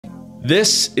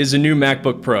This is a new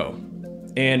MacBook Pro,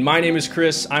 and my name is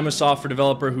Chris. I'm a software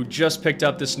developer who just picked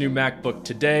up this new MacBook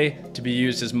today to be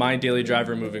used as my daily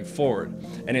driver moving forward.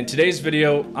 And in today's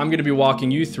video, I'm going to be walking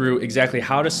you through exactly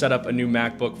how to set up a new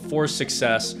MacBook for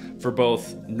success for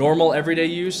both normal everyday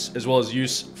use as well as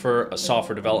use for a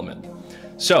software development.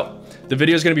 So the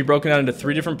video is going to be broken down into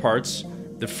three different parts.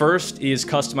 The first is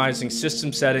customizing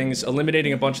system settings,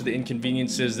 eliminating a bunch of the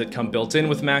inconveniences that come built in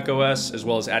with macOS, as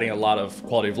well as adding a lot of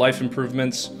quality of life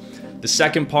improvements. The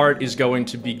second part is going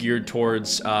to be geared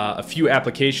towards a few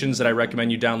applications that I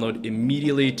recommend you download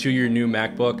immediately to your new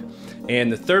MacBook.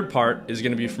 And the third part is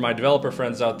going to be for my developer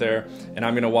friends out there, and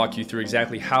I'm going to walk you through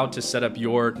exactly how to set up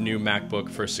your new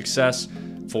MacBook for success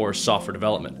for software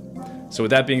development. So with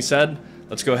that being said,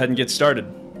 let's go ahead and get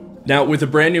started. Now, with a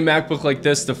brand new MacBook like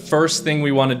this, the first thing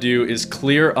we want to do is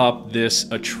clear up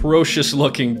this atrocious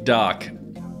looking dock.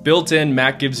 Built in,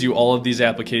 Mac gives you all of these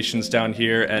applications down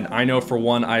here, and I know for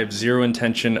one, I have zero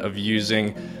intention of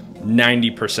using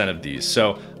 90% of these.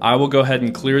 So I will go ahead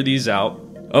and clear these out.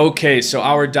 Okay, so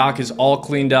our dock is all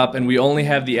cleaned up and we only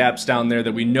have the apps down there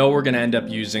that we know we're going to end up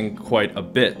using quite a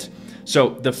bit. So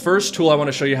the first tool I want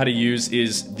to show you how to use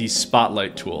is the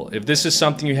Spotlight tool. If this is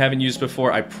something you haven't used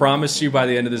before, I promise you by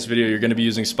the end of this video, you're going to be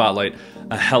using Spotlight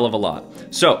a hell of a lot.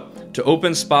 So to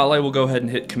open Spotlight, we'll go ahead and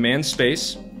hit Command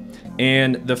Space.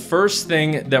 And the first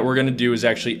thing that we're going to do is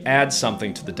actually add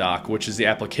something to the dock, which is the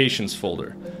Applications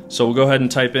folder. So we'll go ahead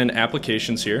and type in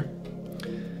Applications here.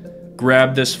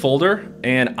 Grab this folder,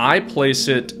 and I place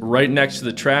it right next to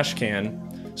the trash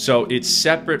can. So it's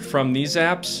separate from these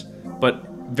apps, but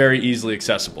very easily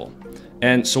accessible.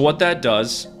 And so what that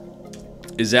does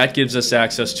is that gives us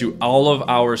access to all of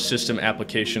our system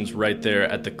applications right there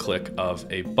at the click of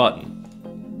a button.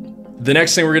 The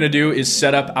next thing we're going to do is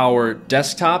set up our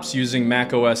desktops using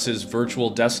macOS's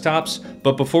virtual desktops.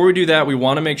 But before we do that, we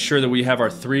want to make sure that we have our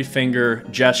three-finger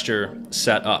gesture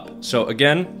set up. So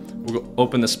again, we'll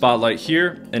open the Spotlight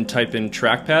here and type in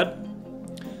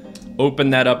Trackpad. Open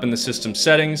that up in the system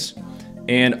settings.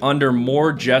 And under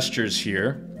more gestures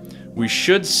here, we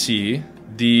should see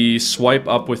the swipe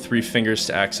up with three fingers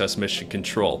to access mission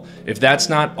control. If that's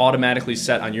not automatically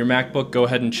set on your MacBook, go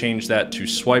ahead and change that to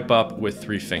swipe up with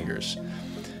three fingers.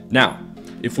 Now,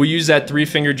 if we use that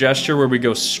three-finger gesture where we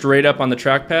go straight up on the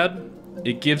trackpad,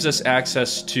 it gives us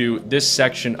access to this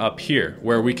section up here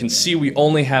where we can see we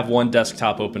only have one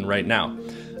desktop open right now.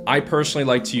 I personally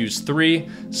like to use 3.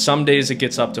 Some days it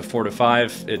gets up to 4 to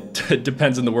 5. It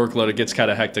depends on the workload. It gets kind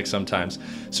of hectic sometimes.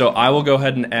 So I will go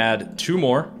ahead and add 2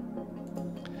 more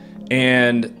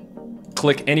and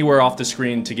click anywhere off the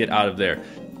screen to get out of there.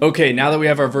 Okay, now that we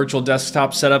have our virtual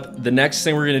desktop set up, the next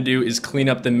thing we're going to do is clean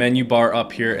up the menu bar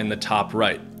up here in the top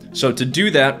right. So to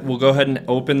do that, we'll go ahead and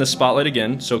open the Spotlight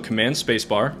again. So Command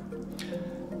Spacebar.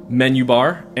 Menu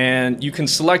bar, and you can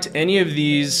select any of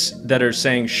these that are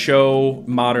saying show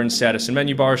modern status in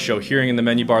menu bar, show hearing in the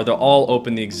menu bar. They'll all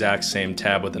open the exact same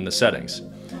tab within the settings.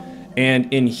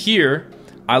 And in here,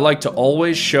 I like to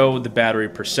always show the battery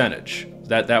percentage.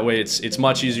 That way it's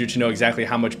much easier to know exactly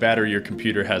how much battery your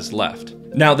computer has left.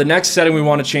 Now the next setting we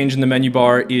want to change in the menu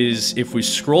bar is if we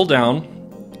scroll down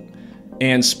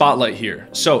and Spotlight here.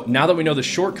 So now that we know the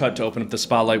shortcut to open up the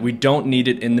Spotlight, we don't need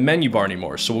it in the menu bar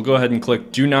anymore. So we'll go ahead and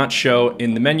click Do Not Show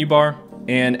in the menu bar.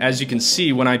 And as you can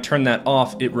see, when I turn that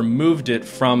off, it removed it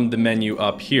from the menu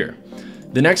up here.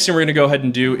 The next thing we're gonna go ahead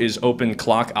and do is open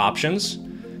Clock Options.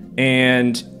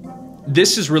 And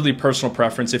this is really personal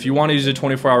preference. If you wanna use a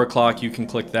 24-hour clock, you can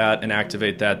click that and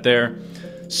activate that there.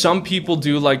 Some people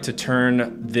do like to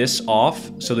turn this off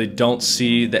so they don't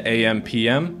see the AM,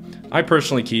 PM. I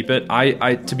personally keep it.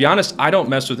 To be honest, I don't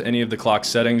mess with any of the clock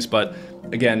settings, but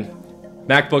again,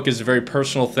 MacBook is a very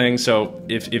personal thing, so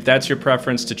if that's your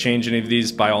preference to change any of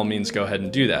these, by all means, go ahead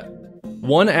and do that.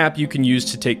 One app you can use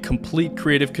to take complete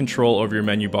creative control over your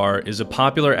menu bar is a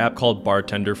popular app called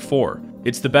Bartender 4.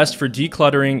 It's the best for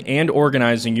decluttering and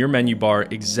organizing your menu bar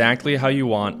exactly how you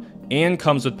want, and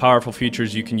comes with powerful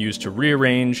features you can use to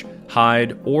rearrange,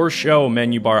 hide, or show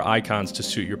menu bar icons to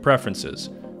suit your preferences,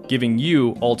 giving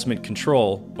you ultimate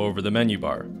control over the menu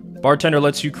bar. Bartender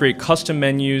lets you create custom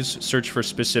menus, search for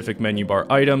specific menu bar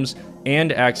items,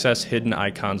 and access hidden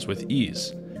icons with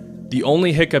ease. The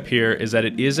only hiccup here is that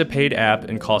it is a paid app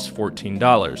and costs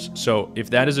 $14. So if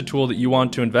that is a tool that you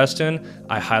want to invest in,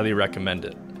 I highly recommend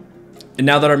it. And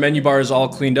now that our menu bar is all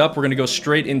cleaned up, we're going to go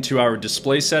straight into our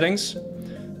display settings.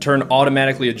 Turn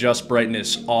automatically adjust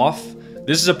brightness off.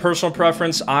 This is a personal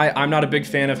preference. I'm not a big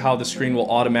fan of how the screen will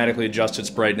automatically adjust its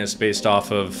brightness based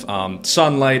off of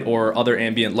sunlight or other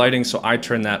ambient lighting, so I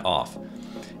turn that off.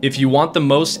 If you want the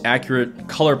most accurate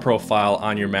color profile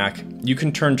on your Mac, you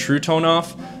can turn True Tone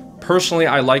off. Personally,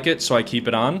 I like it, so I keep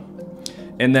it on.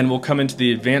 And then we'll come into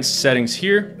the advanced settings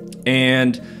here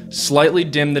and slightly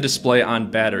dim the display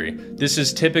on battery. This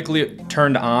is typically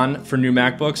turned on for new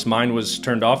MacBooks. Mine was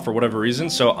turned off for whatever reason,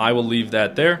 so I will leave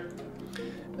that there.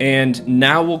 And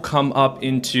now we'll come up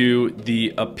into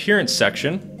the appearance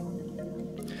section.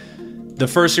 The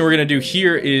first thing we're gonna do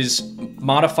here is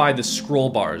modify the scroll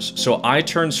bars. So I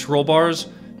turn scroll bars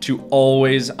to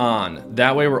always on.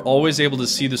 That way we're always able to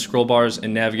see the scroll bars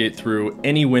and navigate through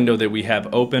any window that we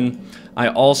have open. I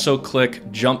also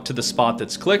click jump to the spot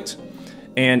that's clicked.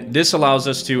 And this allows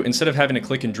us to, instead of having to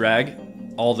click and drag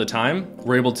all the time,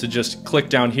 we're able to just click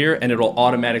down here and it'll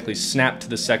automatically snap to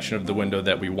the section of the window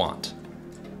that we want.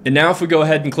 And now if we go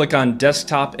ahead and click on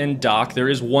desktop and dock, there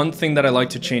is one thing that I like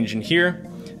to change in here,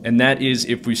 and that is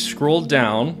if we scroll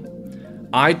down,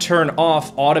 I turn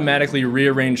off automatically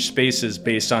rearrange spaces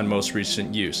based on most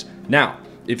recent use. Now,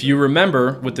 if you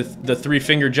remember with the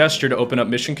 3-finger gesture to open up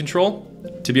Mission Control,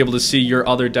 to be able to see your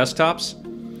other desktops,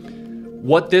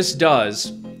 what this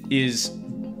does is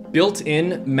built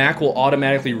in, Mac will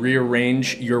automatically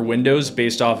rearrange your windows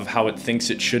based off of how it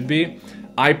thinks it should be.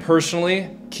 I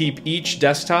personally keep each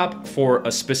desktop for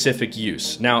a specific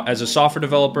use. Now, as a software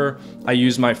developer, I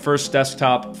use my first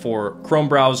desktop for Chrome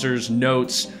browsers,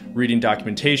 notes, reading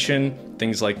documentation,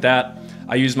 things like that.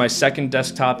 I use my second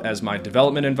desktop as my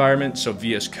development environment, so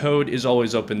VS Code is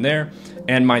always open there.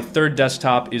 And my third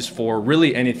desktop is for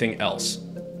really anything else,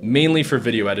 mainly for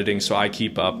video editing, so I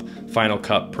keep up Final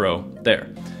Cut Pro there.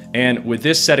 And with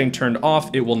this setting turned off,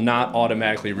 it will not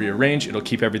automatically rearrange. It'll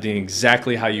keep everything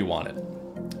exactly how you want it.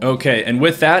 Okay, and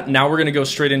with that, now we're gonna go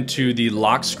straight into the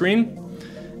lock screen.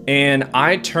 And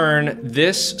I turn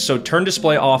this, so turn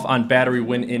display off on battery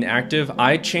when inactive.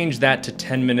 I change that to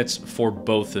 10 minutes for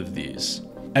both of these.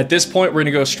 At this point, we're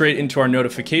gonna go straight into our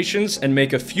notifications and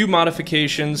make a few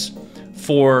modifications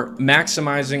for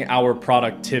maximizing our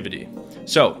productivity.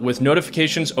 So with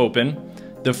notifications open,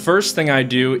 the first thing I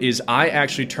do is I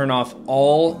actually turn off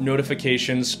all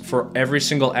notifications for every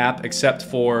single app except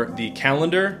for the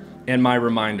calendar and my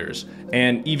reminders.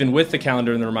 And even with the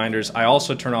calendar and the reminders, I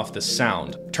also turn off the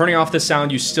sound. Turning off the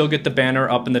sound, you still get the banner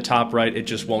up in the top right. It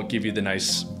just won't give you the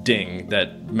nice ding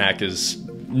that Mac is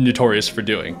notorious for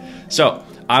doing. So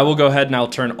I will go ahead and I'll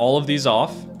turn all of these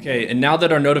off. Okay, and now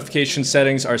that our notification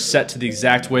settings are set to the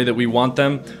exact way that we want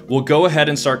them, we'll go ahead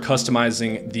and start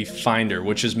customizing the Finder,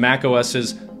 which is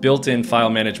macOS's built-in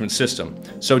file management system.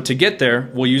 So to get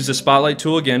there, we'll use the Spotlight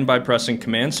tool again by pressing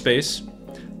Command Space,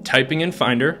 typing in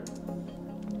Finder,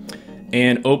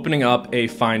 and opening up a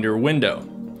Finder window.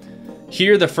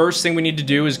 Here, the first thing we need to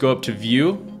do is go up to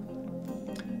View,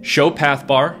 Show Path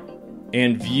Bar,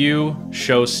 and View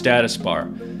Show Status Bar.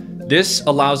 This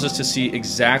allows us to see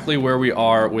exactly where we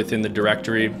are within the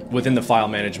directory, within the file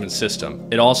management system.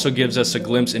 It also gives us a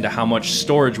glimpse into how much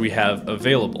storage we have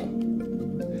available.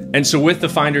 And so with the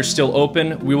Finder still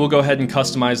open, we will go ahead and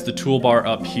customize the toolbar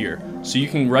up here. So you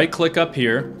can right-click up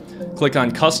here, click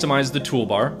on Customize the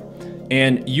Toolbar,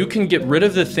 and you can get rid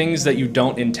of the things that you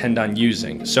don't intend on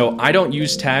using. So I don't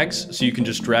use tags, so you can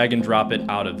just drag and drop it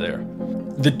out of there.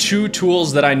 The two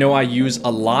tools that I know I use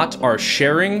a lot are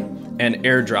sharing and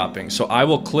airdropping. So I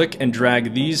will click and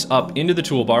drag these up into the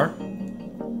toolbar.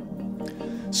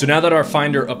 So now that our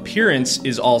Finder appearance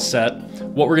is all set,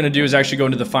 what we're gonna do is actually go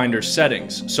into the Finder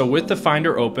settings. So with the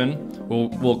Finder open,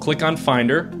 we'll click on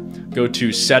Finder, go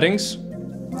to Settings,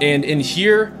 and in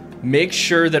here, make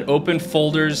sure that open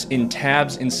folders in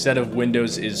tabs instead of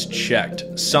windows is checked.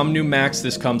 Some new Macs,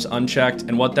 this comes unchecked,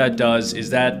 and what that does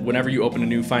is that whenever you open a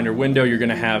new Finder window, you're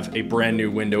gonna have a brand new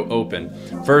window open.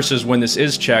 Versus when this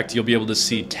is checked, you'll be able to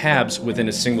see tabs within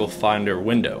a single Finder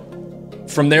window.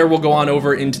 From there, we'll go on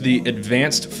over into the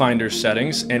advanced Finder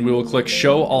settings, and we will click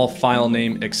Show All File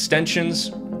Name Extensions,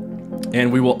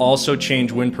 and we will also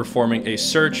change when performing a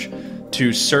search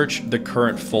to search the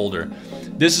current folder.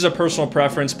 This is a personal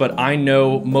preference, but I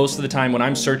know most of the time when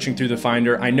I'm searching through the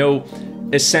Finder, I know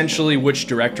essentially which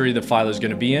directory the file is going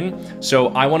to be in. So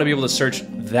I want to be able to search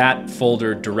that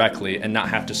folder directly and not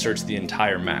have to search the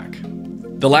entire Mac.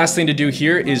 The last thing to do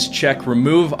here is check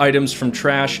remove items from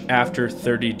trash after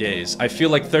 30 days. I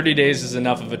feel like 30 days is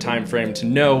enough of a time frame to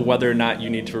know whether or not you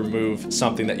need to remove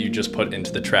something that you just put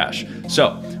into the trash.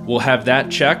 So we'll have that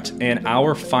checked and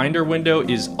our Finder window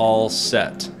is all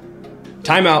set.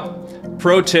 Timeout.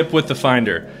 Pro tip with the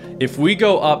Finder. If we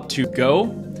go up to Go,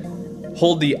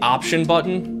 hold the Option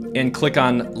button and click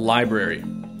on Library.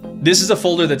 This is a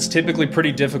folder that's typically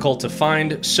pretty difficult to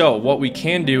find, so what we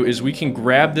can do is we can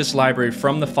grab this library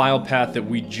from the file path that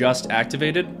we just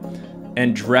activated,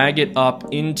 and drag it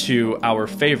up into our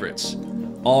favorites.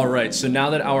 All right, so now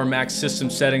that our Mac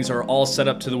system settings are all set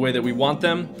up to the way that we want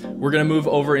them, we're gonna move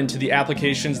over into the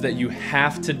applications that you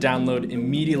have to download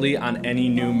immediately on any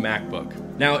new MacBook.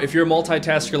 Now, if you're a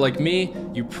multitasker like me,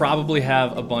 you probably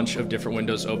have a bunch of different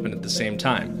windows open at the same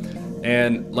time.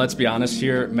 And let's be honest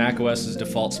here, macOS's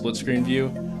default split screen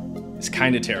view is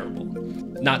kind of terrible.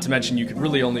 Not to mention you could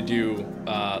really only do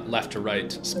left to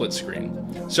right split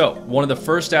screen. So one of the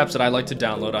first apps that I like to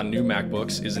download on new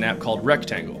MacBooks is an app called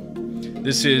Rectangle.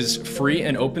 This is free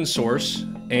and open source,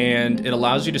 and it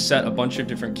allows you to set a bunch of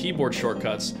different keyboard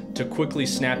shortcuts to quickly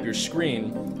snap your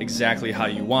screen exactly how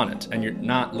you want it. And you're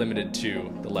not limited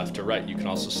to the left to right. You can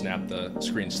also snap the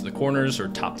screens to the corners or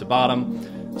top to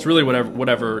bottom. It's really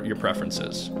whatever your preference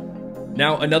is.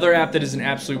 Now, another app that is an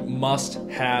absolute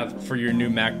must-have for your new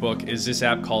MacBook is this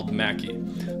app called Mackie.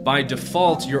 By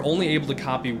default, you're only able to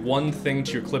copy one thing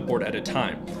to your clipboard at a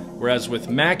time. Whereas with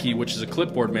Mackie, which is a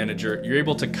clipboard manager, you're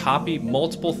able to copy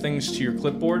multiple things to your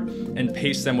clipboard and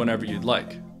paste them whenever you'd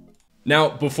like. Now,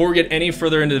 before we get any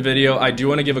further into the video, I do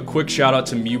want to give a quick shout out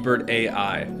to Mubert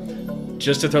AI.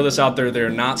 Just to throw this out there,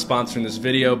 they're not sponsoring this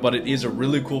video, but it is a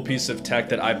really cool piece of tech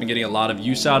that I've been getting a lot of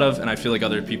use out of, and I feel like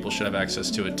other people should have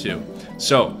access to it too.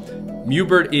 So,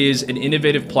 Mubert is an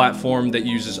innovative platform that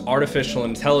uses artificial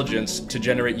intelligence to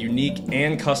generate unique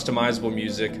and customizable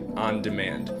music on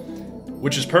demand,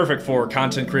 which is perfect for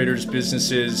content creators,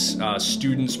 businesses,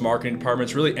 students, marketing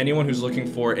departments, really anyone who's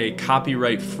looking for a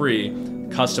copyright-free,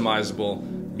 customizable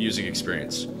music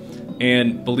experience.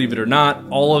 And believe it or not,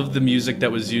 all of the music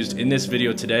that was used in this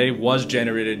video today was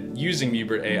generated using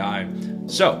Mubert AI.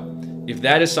 So, if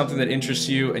that is something that interests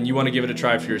you and you want to give it a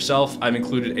try for yourself, I've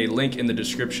included a link in the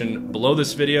description below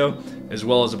this video, as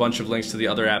well as a bunch of links to the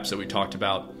other apps that we talked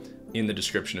about in the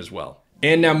description as well.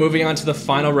 And now moving on to the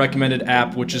final recommended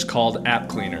app, which is called App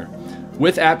Cleaner.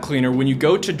 With App Cleaner, when you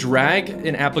go to drag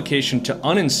an application to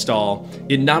uninstall,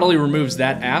 it not only removes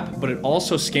that app, but it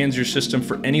also scans your system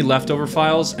for any leftover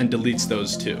files and deletes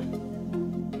those too.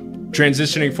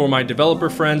 Transitioning for my developer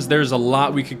friends, there's a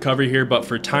lot we could cover here, but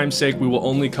for time's sake, we will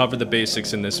only cover the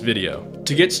basics in this video.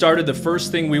 To get started, the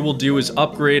first thing we will do is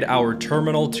upgrade our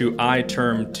terminal to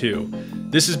iTerm 2.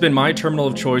 This has been my terminal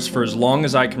of choice for as long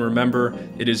as I can remember.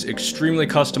 It is extremely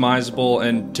customizable,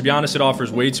 and to be honest, it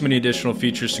offers way too many additional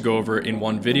features to go over in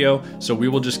one video, so we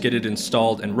will just get it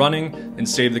installed and running and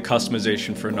save the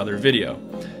customization for another video.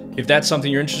 If that's something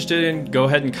you're interested in, go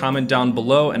ahead and comment down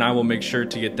below and I will make sure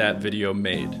to get that video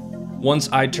made. Once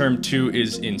iTerm 2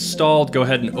 is installed, go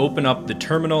ahead and open up the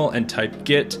terminal and type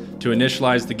git to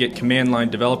initialize the Git command line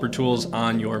developer tools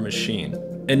on your machine.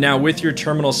 And now with your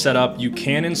terminal set up, you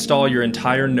can install your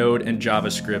entire Node and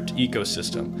JavaScript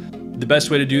ecosystem. The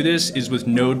best way to do this is with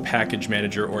Node Package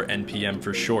Manager, or NPM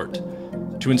for short.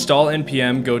 To install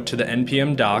NPM, go to the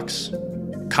NPM docs,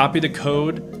 copy the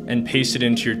code, and paste it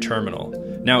into your terminal.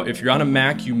 Now, if you're on a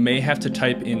Mac, you may have to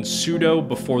type in sudo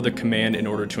before the command in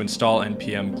order to install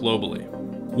NPM globally.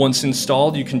 Once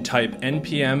installed, you can type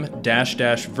npm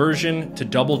 --version to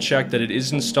double check that it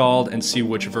is installed and see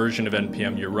which version of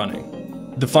NPM you're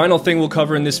running. The final thing we'll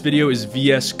cover in this video is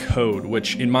VS Code,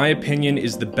 which in my opinion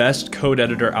is the best code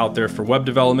editor out there for web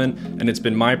development, and it's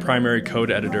been my primary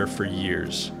code editor for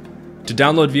years. To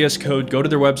download VS Code, go to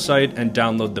their website and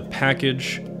download the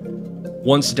package.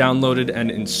 Once downloaded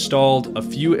and installed, a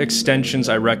few extensions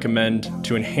I recommend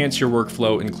to enhance your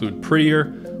workflow include Prettier,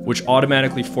 which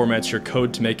automatically formats your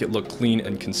code to make it look clean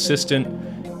and consistent,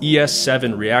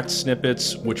 ES7 React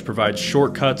snippets, which provides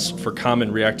shortcuts for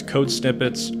common React code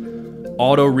snippets,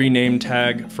 Auto Rename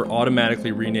Tag for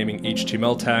automatically renaming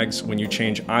HTML tags when you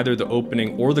change either the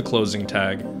opening or the closing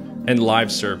tag, and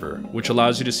Live Server, which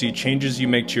allows you to see changes you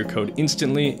make to your code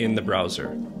instantly in the browser.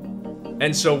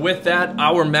 And so with that,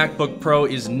 our MacBook Pro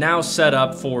is now set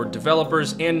up for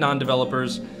developers and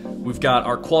non-developers. We've got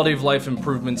our quality of life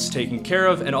improvements taken care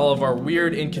of, and all of our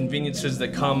weird inconveniences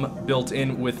that come built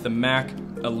in with the Mac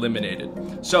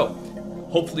eliminated. So,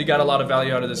 hopefully you got a lot of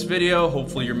value out of this video.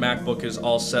 Hopefully your MacBook is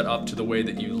all set up to the way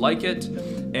that you like it.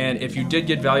 And if you did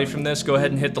get value from this, go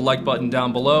ahead and hit the like button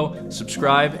down below,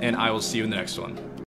 subscribe, and I will see you in the next one.